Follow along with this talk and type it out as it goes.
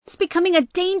becoming a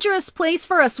dangerous place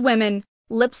for us women.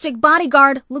 Lipstick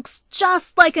Bodyguard looks just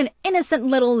like an innocent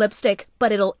little lipstick,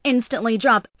 but it'll instantly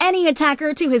drop any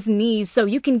attacker to his knees so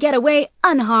you can get away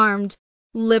unharmed.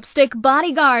 Lipstick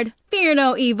Bodyguard, fear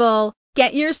no evil.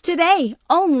 Get yours today,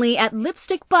 only at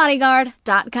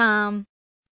lipstickbodyguard.com.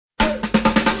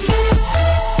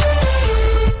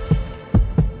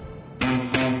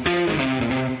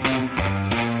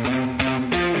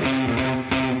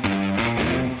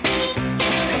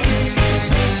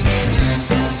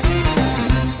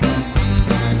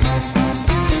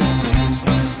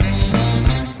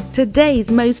 Today's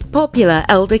most popular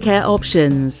elder care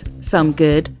options. Some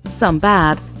good, some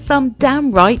bad, some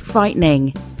downright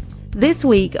frightening. This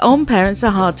week on Parents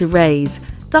Are Hard to Raise,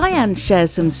 Diane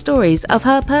shares some stories of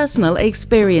her personal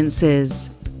experiences.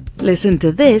 Listen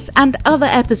to this and other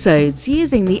episodes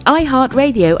using the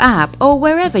iHeartRadio app or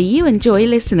wherever you enjoy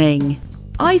listening.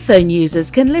 iPhone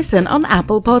users can listen on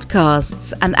Apple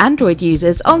Podcasts and Android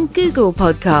users on Google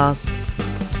Podcasts.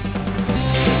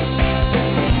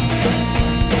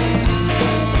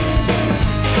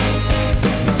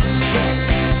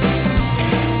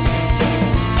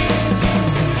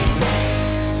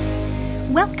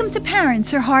 Welcome to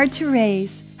Parents Are Hard to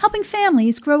Raise, helping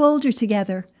families grow older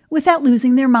together without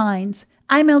losing their minds.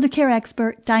 I'm elder care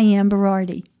expert Diane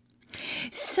Berardi.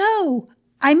 So,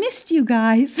 I missed you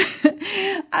guys.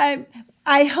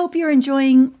 I hope you're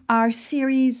enjoying our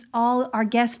series, all our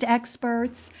guest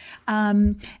experts.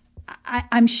 I'm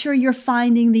sure you're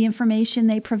finding the information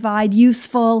they provide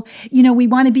useful. You know, we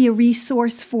want to be a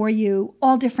resource for you,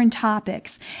 all different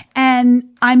topics.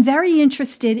 And I'm very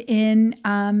interested in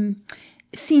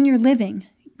senior living,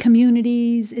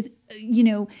 communities,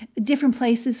 different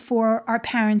places for our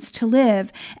parents to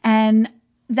live. And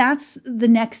that's the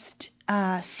next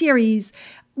series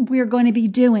we're going to be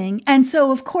doing. And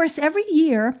so, of course, every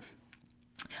year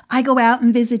I go out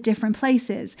and visit different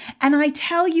places. And I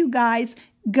tell you guys,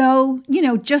 go,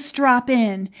 just drop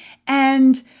in.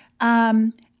 And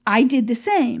I did the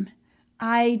same.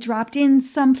 I dropped in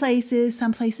some places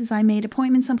I made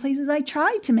appointments, some places I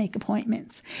tried to make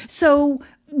appointments. So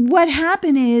what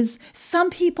happened is some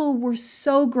people were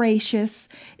so gracious.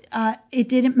 It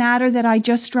didn't matter that I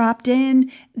just dropped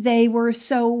in. They were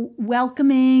so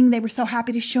welcoming. They were so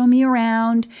happy to show me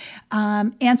around,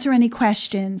 answer any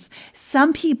questions.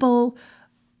 Some people,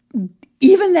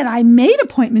 even that I made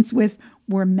appointments with,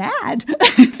 were mad.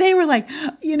 They were like,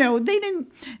 they kind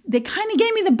of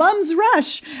gave me the bum's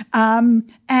rush.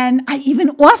 And I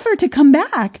even offered to come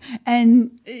back.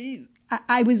 And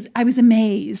I was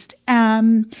amazed.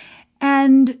 And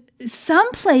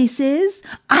some places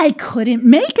I couldn't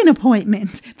make an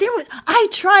appointment. I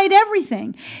tried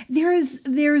everything.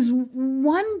 There's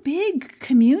one big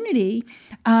community,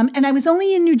 and I was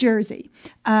only in New Jersey.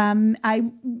 I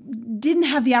didn't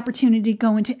have the opportunity to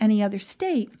go into any other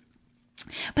state.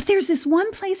 But there's this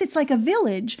one place, it's like a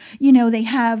village. They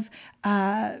have,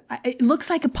 it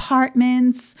looks like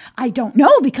apartments. I don't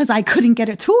know because I couldn't get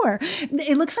a tour.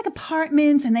 It looks like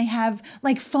apartments and they have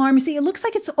like pharmacy. It looks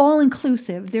like it's all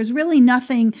inclusive. There's really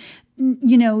nothing,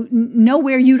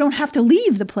 nowhere you don't have to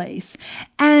leave the place.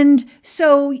 And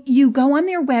so you go on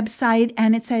their website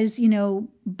and it says,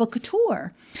 book a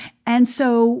tour. And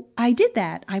so I did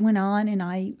that. I went on and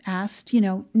I asked,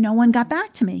 no one got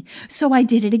back to me. So I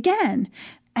did it again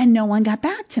and no one got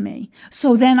back to me.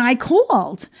 So then I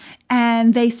called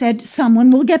and they said, someone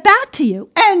will get back to you.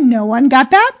 And no one got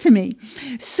back to me.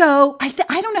 So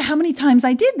I don't know how many times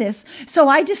I did this. So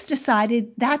I just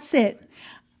decided that's it.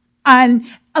 And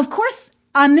of course,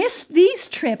 on these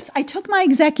trips, I took my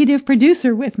executive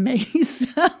producer with me.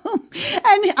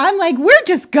 And I'm like, we're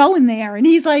just going there. And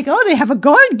he's like, oh, they have a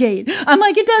guard gate. I'm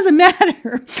like, it doesn't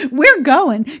matter. We're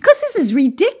going. Because this is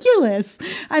ridiculous.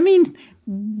 I mean,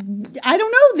 I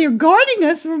don't know. They're guarding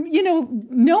us from,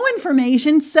 no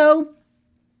information. So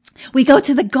we go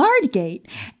to the guard gate.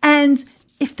 And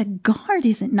if the guard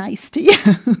isn't nice to you,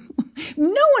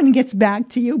 no one gets back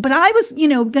to you. But I was,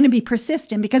 going to be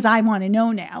persistent because I want to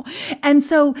know now. And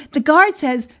so the guard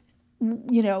says,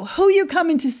 who you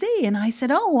coming to see? And I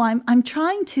said, oh, I'm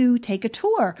trying to take a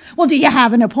tour. Well, do you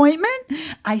have an appointment?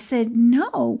 I said,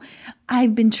 no,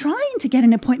 I've been trying to get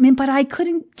an appointment, but I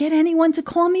couldn't get anyone to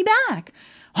call me back.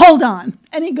 Hold on.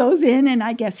 And he goes in and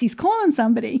I guess he's calling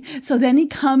somebody. So then he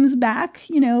comes back,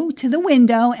 to the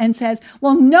window and says,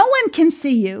 well, no one can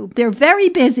see you. They're very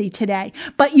busy today,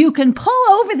 but you can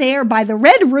pull over there by the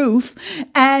red roof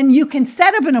and you can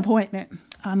set up an appointment.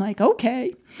 I'm like,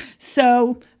 okay.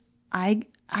 So I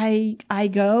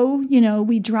go,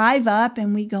 we drive up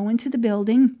and we go into the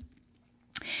building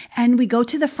and we go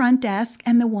to the front desk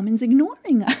and the woman's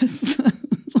ignoring us.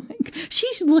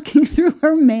 she's looking through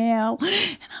her mail,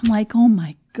 and I'm like, oh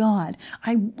my God,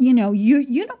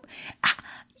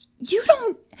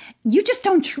 you just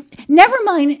don't, never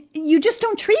mind, you just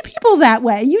don't treat people that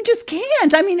way. You just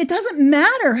can't. I mean, it doesn't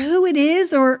matter who it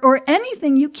is or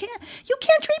anything. You can't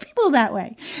treat people that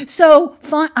way. So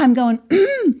I'm going,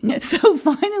 so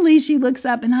finally she looks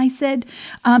up and I said,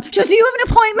 she goes, do you have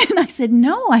an appointment? And I said,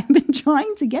 no, I've been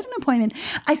trying to get an appointment.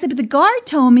 I said, but the guard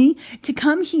told me to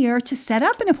come here to set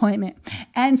up an appointment.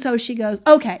 And so she goes,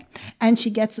 okay. And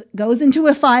she goes into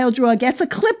a file drawer, gets a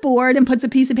clipboard and puts a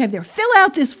piece of paper there. Fill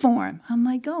out this form. I'm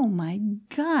like, oh my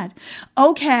God.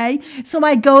 Okay. So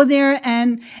I go there,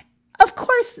 and of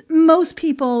course, most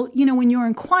people, when you're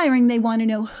inquiring, they want to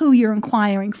know who you're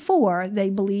inquiring for. They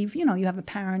believe, you have a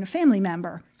parent, a family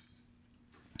member.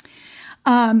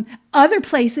 Other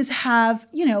places have,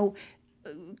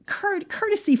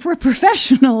 courtesy for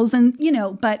professionals, and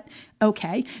but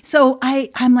okay. So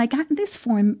I'm like, this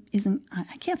form isn't,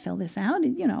 I can't fill this out.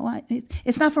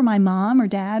 It's not for my mom or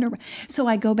dad. So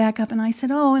I go back up and I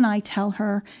said, and I tell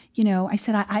her, I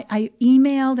said, I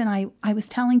emailed and I was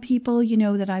telling people,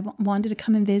 that I wanted to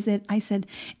come and visit. I said,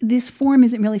 this form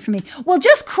isn't really for me. Well,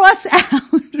 just cross out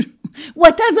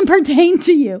what doesn't pertain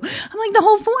to you. I'm like, the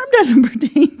whole form doesn't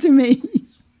pertain to me.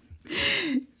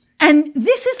 And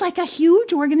this is like a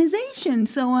huge organization.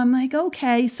 So I'm like,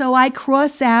 okay. So I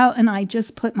cross out and I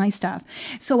just put my stuff.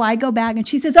 So I go back and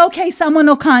she says, okay, someone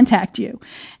will contact you.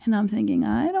 And I'm thinking,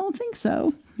 I don't think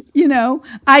so.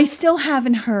 I still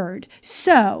haven't heard.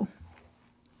 So,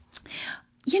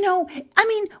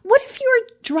 what if you're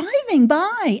driving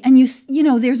by and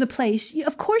there's a place,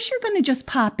 of course you're going to just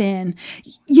pop in,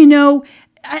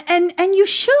 and you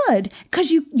should,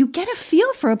 because you get a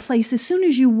feel for a place as soon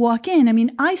as you walk in. I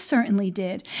mean, I certainly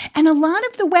did. And a lot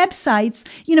of the websites,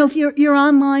 if you're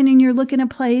online and you're looking at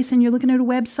a place and you're looking at a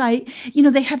website,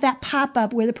 they have that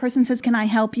pop-up where the person says, can I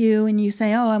help you? And you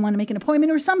say, I want to make an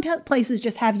appointment. Or some places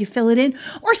just have you fill it in.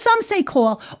 Or some say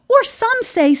call. Or some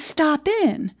say stop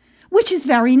in, which is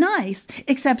very nice,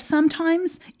 except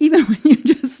sometimes, even when you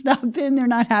just stop in, they're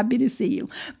not happy to see you.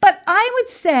 But I would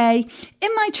say, in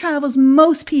my travels,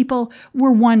 most people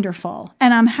were wonderful,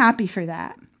 and I'm happy for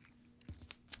that.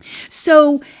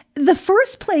 So the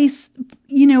first place,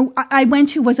 I went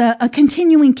to was a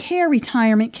continuing care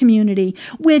retirement community,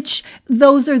 which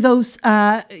those are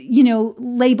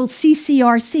labeled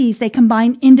CCRCs. They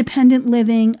combine independent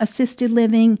living, assisted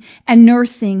living, and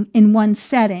nursing in one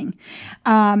setting.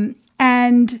 And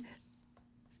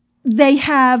they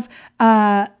have,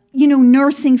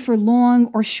 nursing for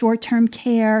long or short-term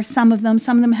care. Some of them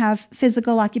have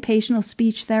physical, occupational,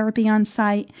 speech therapy on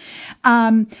site.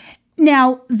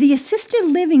 Now, the assisted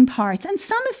living parts, and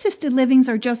some assisted livings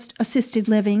are just assisted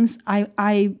livings.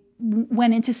 I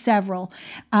went into several.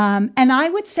 And I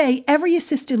would say every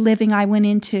assisted living I went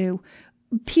into,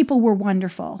 people were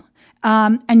wonderful.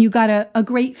 And you got a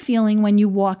great feeling when you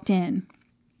walked in.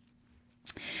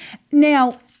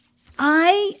 Now,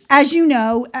 as you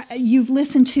know, you've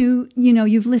listened to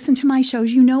my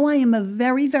shows. I am a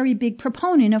very, very big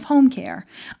proponent of home care.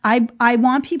 I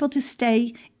want people to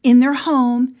stay in their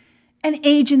home and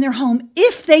age in their home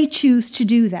if they choose to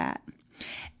do that.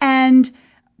 And,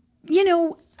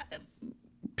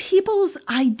 people's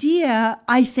idea,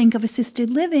 I think, of assisted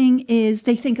living is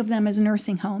they think of them as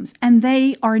nursing homes, and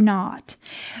they are not.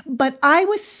 But I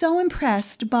was so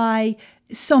impressed by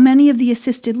so many of the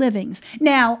assisted livings.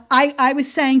 Now, I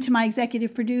was saying to my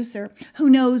executive producer, who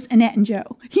knows Annette and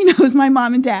Joe, he knows my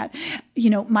mom and dad.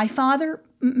 My father,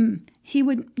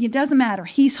 it doesn't matter.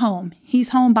 He's home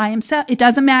by himself. It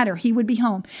doesn't matter. He would be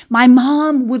home. My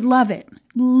mom would love it.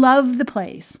 Love the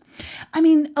place. I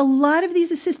mean, a lot of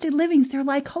these assisted livings, they're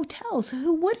like hotels.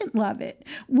 Who wouldn't love it?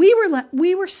 We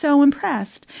were so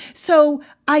impressed. So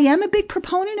I am a big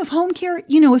proponent of home care.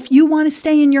 If you want to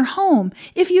stay in your home,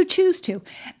 if you choose to.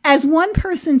 As one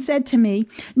person said to me,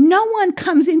 no one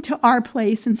comes into our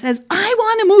place and says, I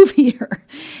want to move here.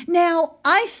 Now,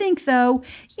 I think, though,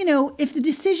 if the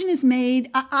decision is made,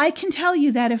 I can tell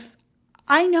you that if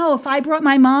I brought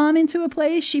my mom into a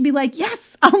place, she'd be like, yes,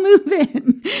 I'll move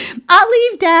in. I'll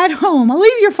leave dad home. I'll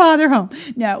leave your father home.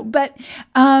 No, but,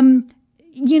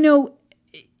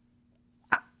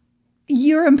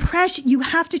 your impression, you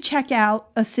have to check out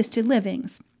assisted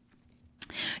livings.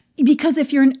 Because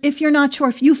if you're not sure,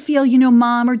 if you feel,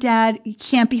 mom or dad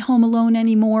can't be home alone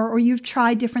anymore, or you've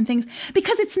tried different things,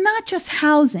 because it's not just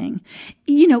housing,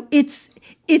 it's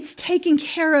taking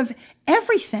care of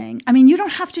everything. I mean, you don't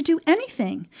have to do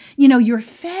anything. You're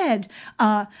fed.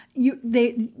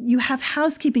 You have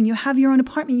housekeeping. You have your own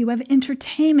apartment. You have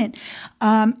entertainment.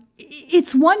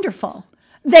 It's wonderful.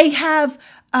 They have,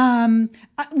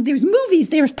 there's movies,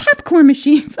 there's popcorn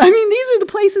machines. I mean, these are the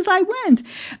places I went.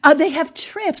 They have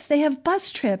trips, they have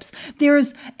bus trips.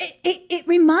 It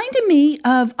reminded me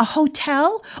of a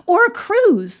hotel or a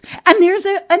cruise. And there's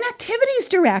an activities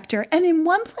director. And in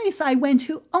one place I went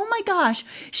to, oh my gosh,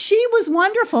 she was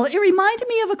wonderful. It reminded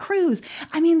me of a cruise.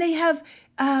 I mean, they have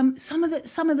some of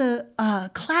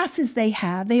the classes they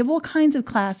have all kinds of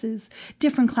classes,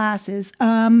 different classes.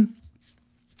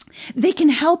 They can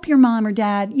help your mom or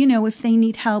dad, if they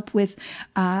need help with,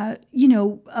 a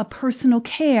personal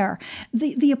care.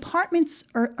 The apartments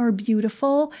are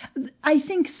beautiful. I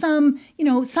think some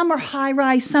are high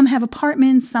rise, some have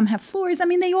apartments, some have floors. I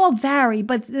mean, they all vary,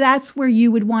 but that's where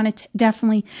you would want to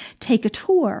definitely take a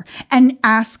tour and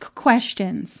ask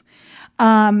questions.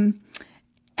 And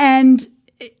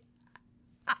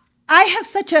I have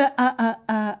such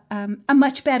a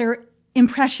much better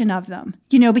impression of them,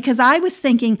 because I was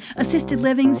thinking assisted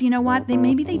livings,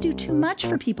 maybe they do too much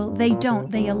for people. They don't.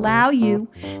 They allow you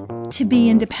to be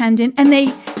independent and they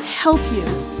help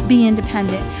you be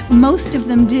independent. Most of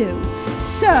them do.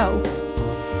 So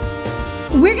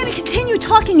we're going to continue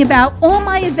talking about all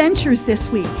my adventures this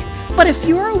week. But if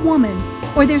you're a woman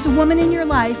or there's a woman in your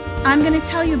life, I'm going to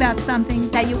tell you about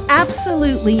something that you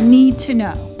absolutely need to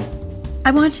know.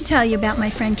 I want to tell you about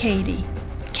my friend Katie.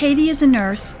 Katie is a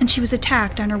nurse, and she was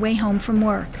attacked on her way home from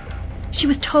work. She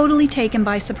was totally taken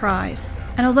by surprise,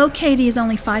 and although Katie is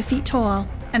only 5 feet tall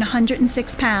and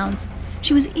 106 pounds,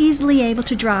 she was easily able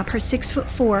to drop her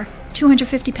 6'4",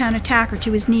 250-pound attacker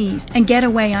to his knees and get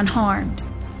away unharmed.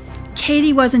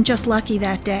 Katie wasn't just lucky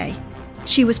that day.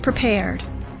 She was prepared.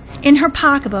 In her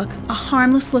pocketbook, a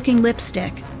harmless-looking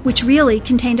lipstick, which really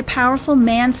contained a powerful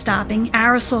man-stopping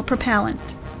aerosol propellant.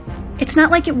 It's not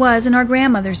like it was in our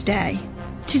grandmother's day.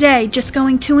 Today, just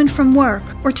going to and from work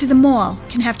or to the mall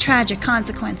can have tragic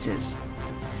consequences.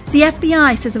 The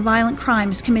FBI says a violent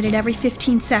crime is committed every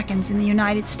 15 seconds in the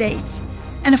United States,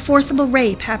 and a forcible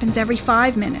rape happens every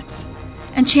 5 minutes.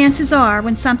 And chances are,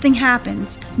 when something happens,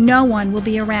 no one will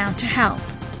be around to help.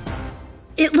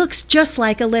 It looks just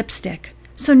like a lipstick,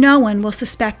 so no one will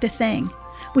suspect a thing,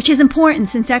 which is important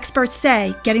since experts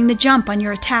say getting the jump on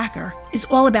your attacker is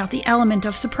all about the element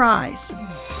of surprise.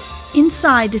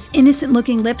 Inside this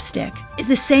innocent-looking lipstick is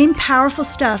the same powerful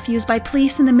stuff used by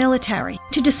police and the military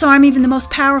to disarm even the most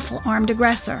powerful armed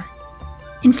aggressor.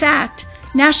 In fact,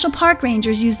 National Park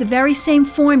Rangers use the very same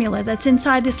formula that's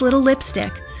inside this little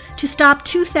lipstick to stop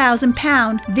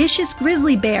 2,000-pound vicious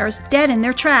grizzly bears dead in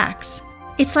their tracks.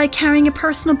 It's like carrying a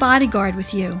personal bodyguard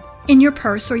with you, in your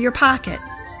purse or your pocket.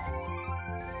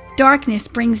 Darkness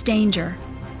brings danger.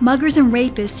 Muggers and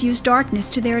rapists use darkness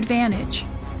to their advantage.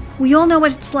 We all know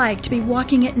what it's like to be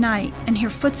walking at night and hear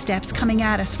footsteps coming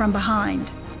at us from behind.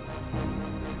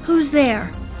 Who's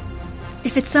there?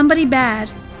 If it's somebody bad,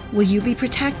 will you be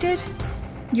protected?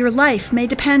 Your life may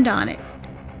depend on it.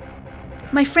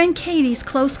 My friend Katie's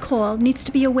close call needs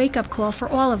to be a wake-up call for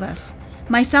all of us,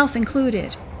 myself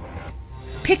included.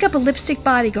 Pick up a lipstick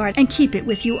bodyguard and keep it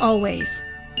with you always.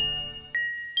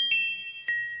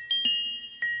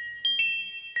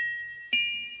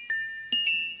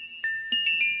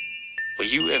 Were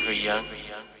you ever young?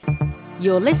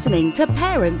 You're listening to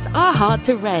Parents Are Hard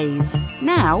to Raise.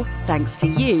 Now, thanks to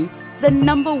you, the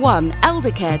 #1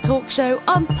 elder care talk show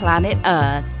on planet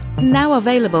Earth. Now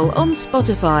available on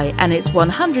Spotify and its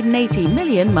 180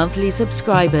 million monthly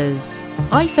subscribers.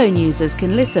 iPhone users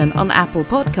can listen on Apple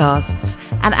Podcasts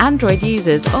and Android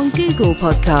users on Google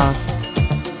Podcasts.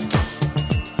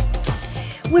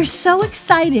 We're so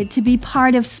excited to be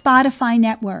part of Spotify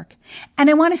Network, and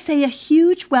I want to say a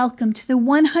huge welcome to the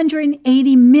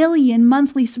 180 million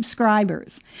monthly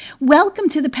subscribers. Welcome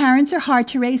to the Parents Are Hard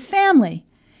to Raise family.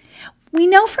 We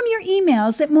know from your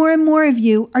emails that more and more of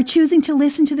you are choosing to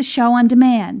listen to the show on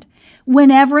demand,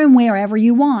 whenever and wherever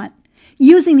you want,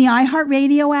 using the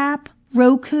iHeartRadio app,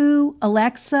 Roku,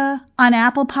 Alexa, on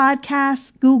Apple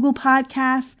Podcasts, Google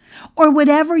Podcasts, or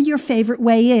whatever your favorite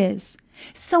way is.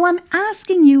 So I'm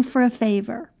asking you for a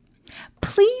favor.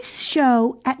 Please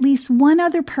show at least one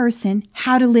other person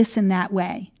how to listen that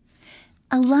way.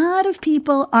 A lot of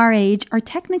people our age are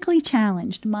technically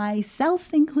challenged, myself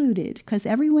included, because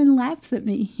everyone laughs at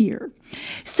me here.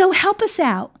 So help us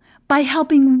out by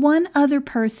helping one other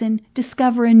person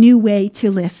discover a new way to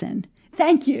listen.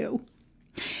 Thank you.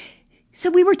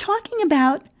 So we were talking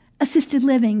about assisted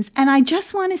livings, and I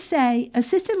just want to say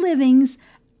assisted livings,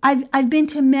 I've been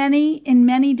to many in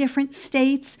many different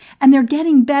states, and they're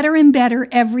getting better and better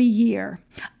every year.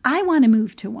 I want to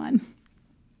move to one.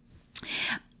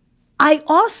 I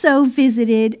also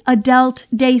visited adult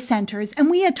day centers, and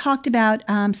we had talked about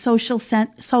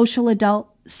social adult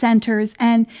centers,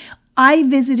 and I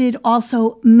visited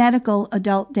also medical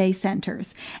adult day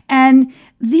centers. And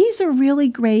these are really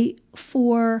great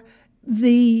for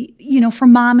for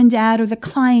mom and dad or the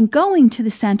client going to the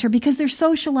center, because they're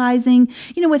socializing,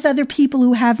 with other people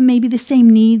who have maybe the same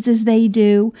needs as they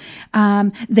do.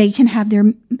 They can have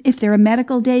if they're a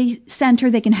medical day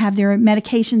center, they can have their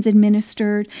medications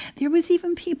administered. There was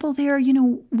even people there,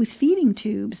 with feeding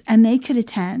tubes, and they could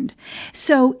attend.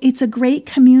 So it's a great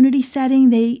community setting.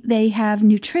 They have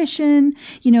nutrition,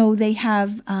 they have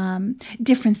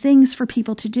different things for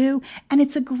people to do, and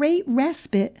it's a great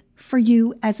respite for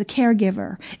you as a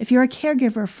caregiver, if you're a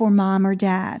caregiver for mom or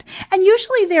dad. And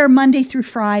usually they're Monday through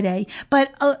Friday, but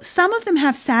some of them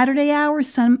have Saturday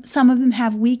hours, some of them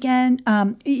have weekend,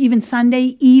 even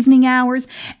Sunday evening hours.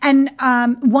 And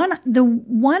the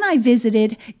one I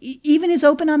visited even is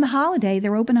open on the holiday.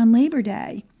 They're open on Labor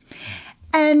Day.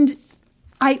 And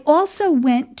I also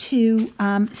went to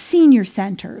senior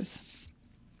centers.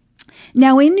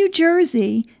 Now in New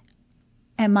Jersey,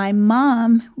 and my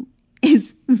mom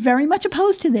is very much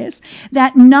opposed to this,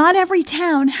 that not every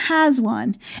town has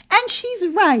one. And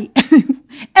she's right.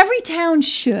 Every town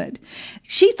should.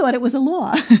 She thought it was a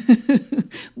law,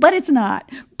 but it's not.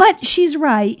 But she's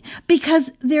right, because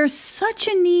there's such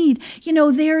a need. You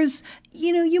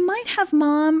might have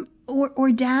mom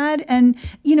or dad, and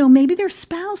maybe their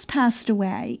spouse passed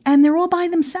away and they're all by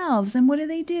themselves, and what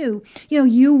do?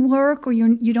 You work, or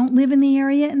you don't live in the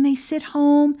area, and they sit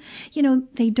home.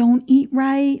 They don't eat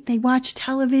right, they watch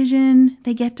television,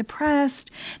 they get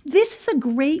depressed. This is a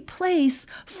great place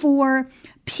for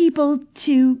people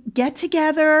to get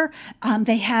together.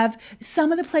 They have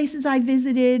some of the places I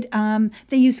visited,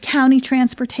 they use county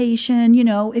transportation.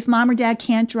 If mom or dad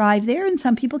can't drive there, and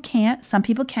some people can't, some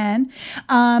people can.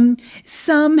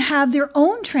 Some have their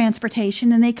own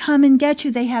transportation, and they come and get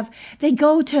you. They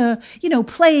go to,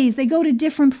 plays, they go to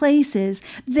different places.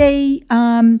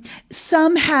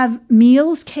 Some have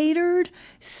meals catered.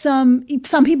 Some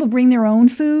people bring their own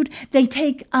food. They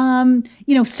take,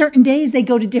 certain days they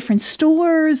go to different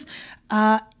stores.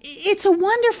 It's a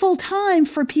wonderful time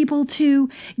for people to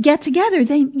get together.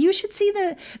 You should see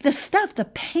the stuff, the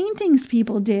paintings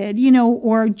people did,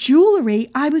 or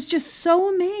jewelry. I was just so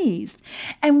amazed.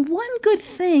 And one good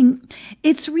thing,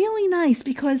 it's really nice,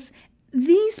 because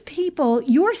these people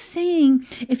you're seeing,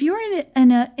 if you're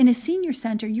in a senior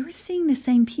center, you're seeing the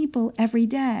same people every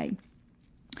day.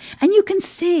 And you can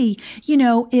see,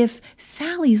 if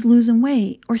Sally's losing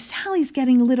weight, or Sally's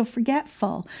getting a little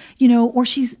forgetful, or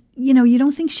she's, you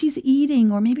don't think she's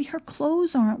eating, or maybe her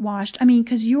clothes aren't washed. I mean,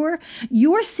 because you're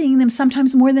seeing them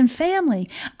sometimes more than family.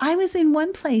 I was in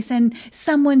one place, and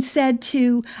someone said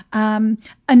to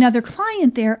another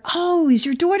client there, "Oh, is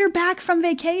your daughter back from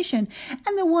vacation?"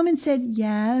 And the woman said,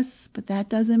 "Yes, but that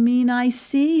doesn't mean I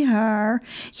see her."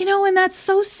 And that's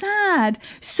so sad.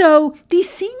 So these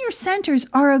senior centers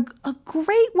are a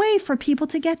great way for people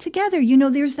to get together.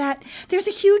 There's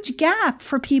a huge gap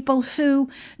for people who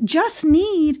just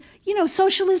need,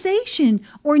 socialization,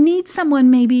 or need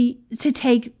someone maybe to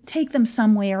take them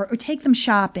somewhere, or take them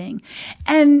shopping.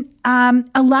 And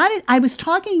I was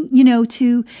talking,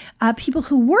 to people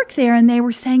who work there, and they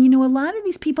were saying, a lot of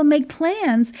these people make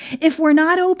plans. If we're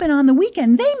not open on the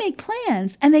weekend, they make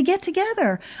plans, and they get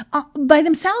together by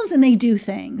themselves, and they do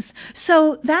things.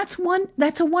 So that's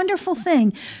a wonderful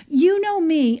thing.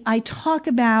 Me, I talk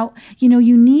about,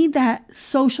 you need that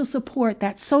social support.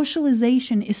 That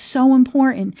socialization is so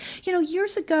important.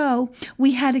 Years ago,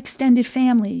 we had extended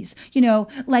families.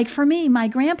 Like for me, my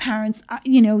grandparents,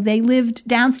 they lived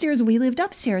downstairs, we lived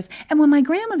upstairs. And when my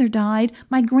grandmother died,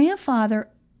 my grandfather,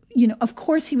 of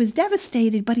course he was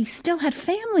devastated, but he still had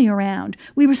family around.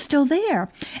 We were still there.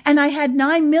 And I had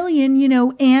 9 million,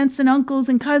 aunts and uncles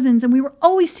and cousins, and we were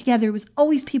always together. It was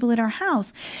always people at our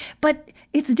house. But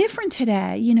it's different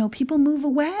today. People move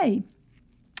away.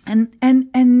 And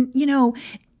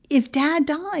if dad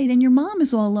died and your mom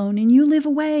is all alone and you live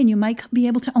away, and you might be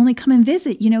able to only come and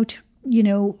visit,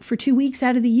 for 2 weeks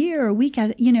out of the year, or a week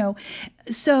out,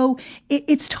 so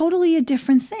it's totally a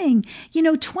different thing.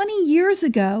 20 years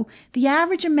ago, the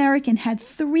average American had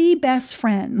 3 best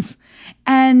friends,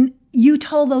 and you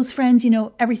told those friends,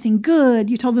 everything good.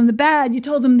 You told them the bad. You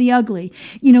told them the ugly.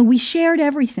 We shared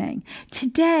everything.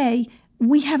 Today,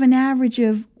 we have an average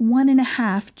of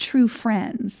 1.5 true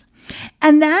friends.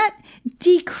 And that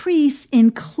decrease in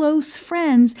close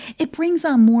friends, it brings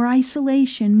on more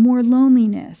isolation, more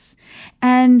loneliness.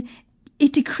 And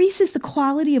it decreases the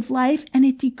quality of life and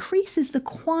it decreases the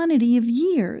quantity of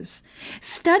years.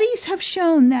 Studies have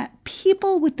shown that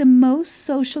people with the most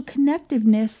social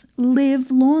connectiveness live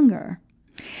longer.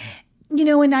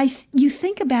 And you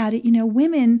think about it,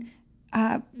 women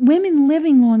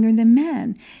living longer than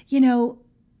men,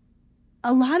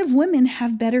 a lot of women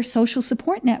have better social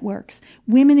support networks.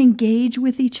 Women engage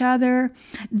with each other.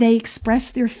 They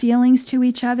express their feelings to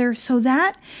each other. So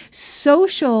that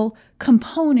social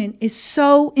component is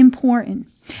so important.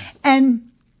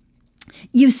 And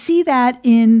you see that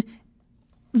in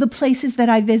the places that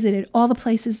I visited, all the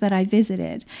places that I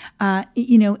visited,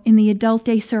 in the adult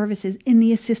day services, in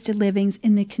the assisted livings,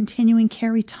 in the continuing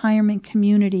care retirement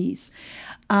communities.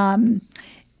 In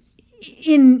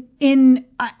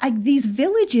these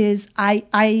villages,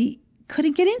 I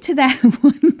couldn't get into that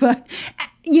one, but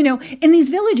in these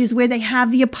villages where they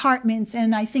have the apartments,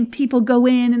 and I think people go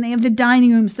in and they have the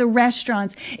dining rooms, the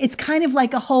restaurants. It's kind of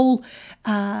like a whole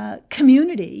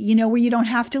community, where you don't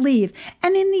have to leave.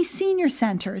 And in these senior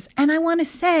centers, and I want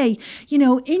to say,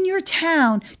 in your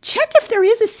town, check if there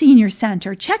is a senior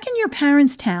center. Check in your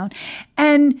parents' town,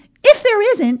 and if there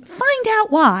isn't, find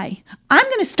out why. I'm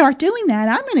going to start doing that.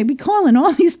 I'm going to be calling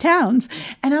all these towns,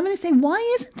 and I'm going to say, why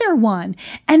isn't there one?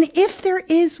 And if there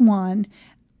is one,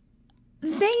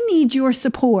 they need your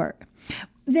support.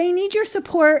 They need your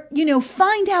support,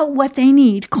 find out what they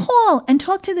need. Call and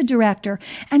talk to the director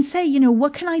and say,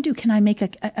 what can I do? Can I make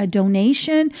a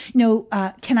donation?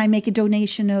 Can I make a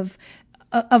donation of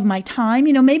my time?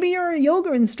 Maybe you're a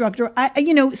yoga instructor,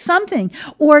 something.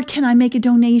 Or can I make a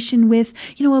donation with,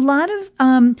 a lot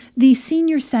of these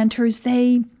senior centers,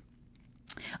 they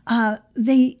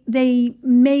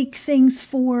make things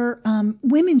for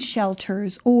women's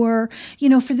shelters or,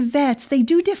 for the vets. They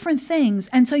do different things.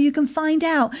 And so you can find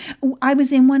out. I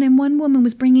was in one and one woman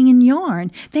was bringing in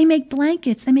yarn. They make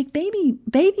blankets. They make baby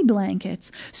blankets.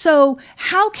 So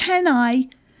how can I,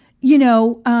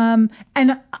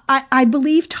 and I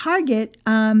believe Target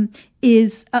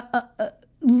is,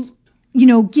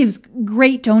 gives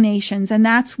great donations. And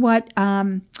that's what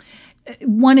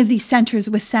one of these centers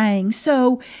was saying.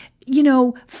 So,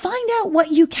 find out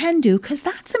what you can do, because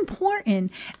that's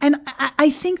important. And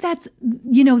I think that's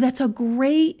a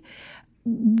great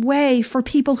way for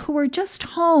people who are just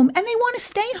home and they want to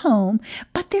stay home,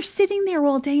 but they're sitting there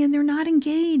all day and they're not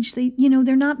engaged.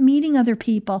 They're not meeting other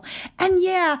people. And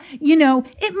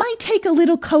it might take a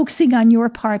little coaxing on your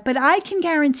part, but I can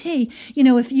guarantee,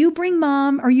 if you bring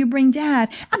mom or you bring dad,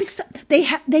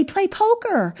 they play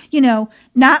poker,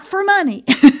 not for money.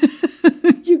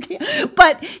 You can't,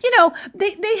 but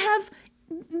they have,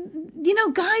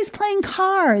 guys playing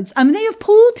cards. They have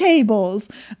pool tables.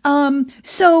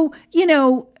 So,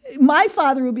 my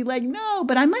father would be like, no,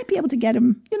 but I might be able to get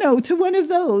him, to one of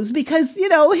those because,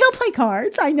 he'll play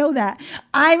cards. I know that.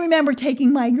 I remember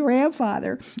taking my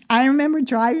grandfather. I remember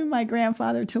driving my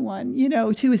grandfather to one,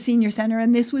 to a senior center.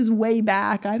 And this was way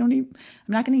back. I'm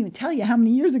not going to even tell you how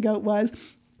many years ago it was.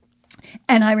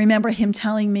 And I remember him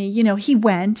telling me, he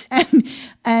went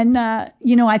and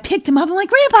I picked him up. I'm like,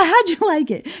 Grandpa, how'd you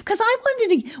like it? Because I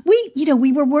wanted to,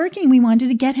 we were working. We wanted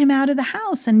to get him out of the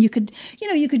house, and you could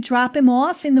drop him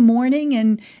off in the morning,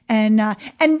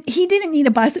 and he didn't need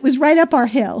a bus. It was right up our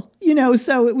hill,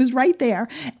 so it was right there.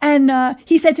 And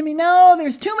he said to me, no,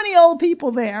 there's too many old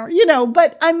people there,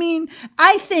 but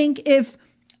I think if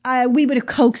we would have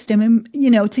coaxed him,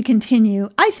 to continue,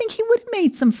 I think he would have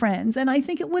made some friends, and I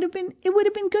think it would have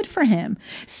been good for him.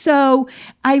 So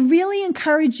I really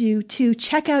encourage you to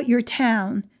check out your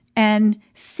town and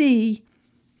see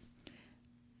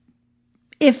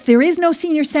if there is no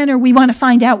senior center. We want to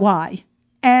find out why,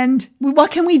 and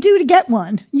what can we do to get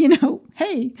one?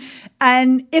 Hey,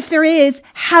 and if there is,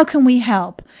 how can we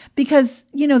help? Because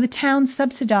the towns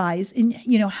subsidize, and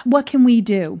what can we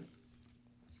do?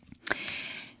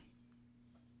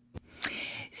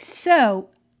 So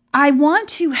I want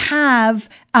to have,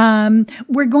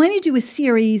 we're going to do a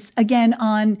series again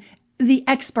on the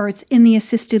experts in the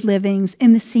assisted livings,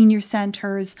 in the senior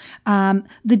centers, the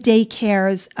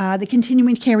daycares, the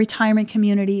continuing care retirement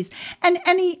communities, and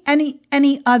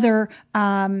any other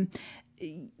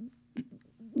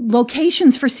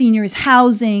locations for seniors,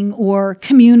 housing or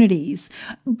communities.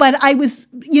 But I was,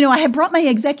 I had brought my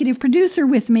executive producer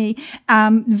with me,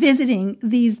 visiting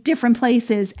these different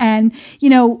places. And,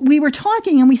 we were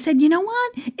talking and we said,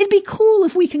 what? It'd be cool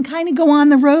if we can kind of go on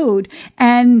the road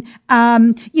and,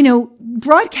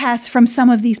 broadcast from some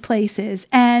of these places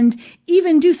and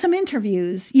even do some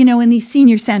interviews, in these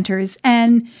senior centers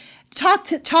and talk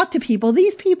to people.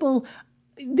 These people,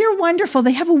 they're wonderful.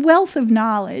 They have a wealth of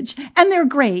knowledge, and they're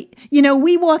great.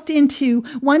 We walked into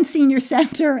one senior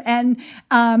center, and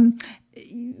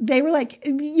they were like,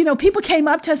 people came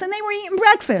up to us, and they were eating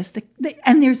breakfast.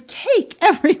 And there's cake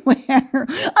everywhere. I'm going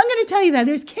to tell you that.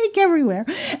 There's cake everywhere.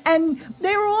 And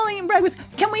they were all eating breakfast.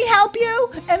 Can we help you?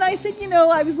 And I said,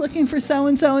 I was looking for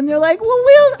so-and-so. And they're like,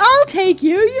 I'll take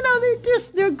you.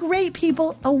 They're great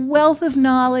people, a wealth of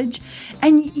knowledge.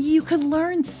 And you could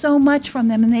learn so much from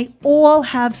them. And they all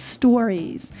have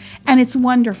stories. And it's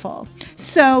wonderful.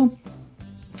 So...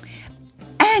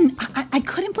 And I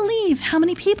couldn't believe how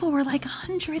many people were like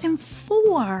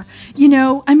 104,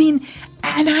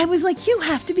 and I was like, you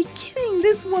have to be kidding.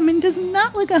 This woman does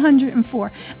not look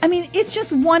 104. It's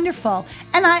just wonderful.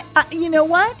 And I you know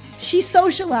what? She's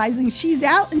socializing. She's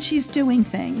out and she's doing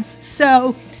things.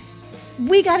 So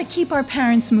we got to keep our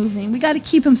parents moving. We got to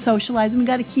keep them socializing. We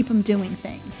got to keep them doing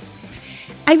things.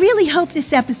 I really hope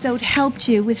this episode helped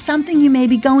you with something you may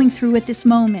be going through at this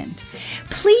moment.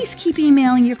 Please keep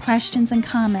emailing your questions and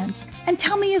comments, and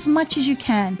tell me as much as you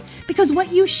can, because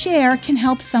what you share can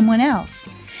help someone else.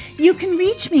 You can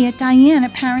reach me at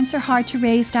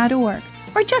diane@parentsareHardToRaise.org,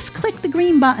 or just click the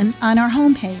green button on our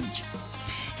homepage.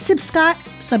 Subscribe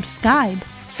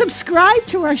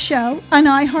to our show on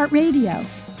iHeartRadio.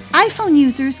 iPhone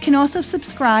users can also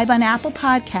subscribe on Apple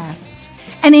Podcasts,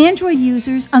 and Android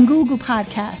users on Google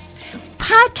Podcasts.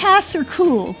 Podcasts are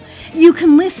cool. You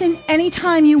can listen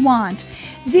anytime you want.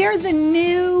 They're the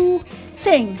new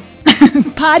thing,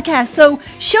 podcasts. So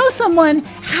show someone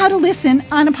how to listen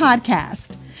on a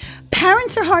podcast.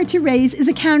 Parents Are Hard to Raise is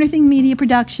a Counterthing Media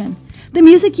production. The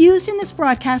music used in this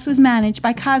broadcast was managed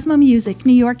by Cosmo Music,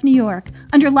 New York, New York,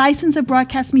 under license of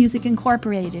Broadcast Music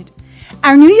Incorporated.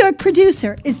 Our New York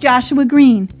producer is Joshua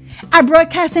Green. Our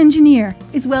broadcast engineer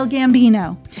is Will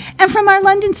Gambino. And from our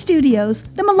London studios,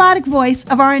 the melodic voice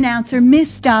of our announcer, Miss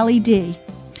Dolly D.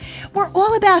 We're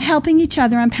all about helping each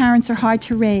other on Parents Are Hard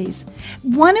to Raise.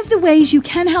 One of the ways you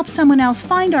can help someone else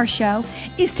find our show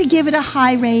is to give it a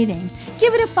high rating.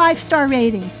 Give it a 5-star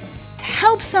rating.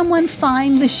 Help someone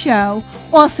find the show.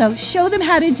 Also, show them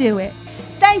how to do it.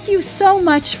 Thank you so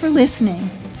much for listening.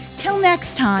 Till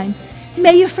next time,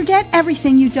 may you forget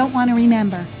everything you don't want to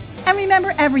remember. And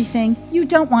remember everything you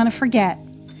don't want to forget.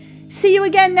 See you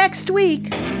again next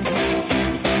week.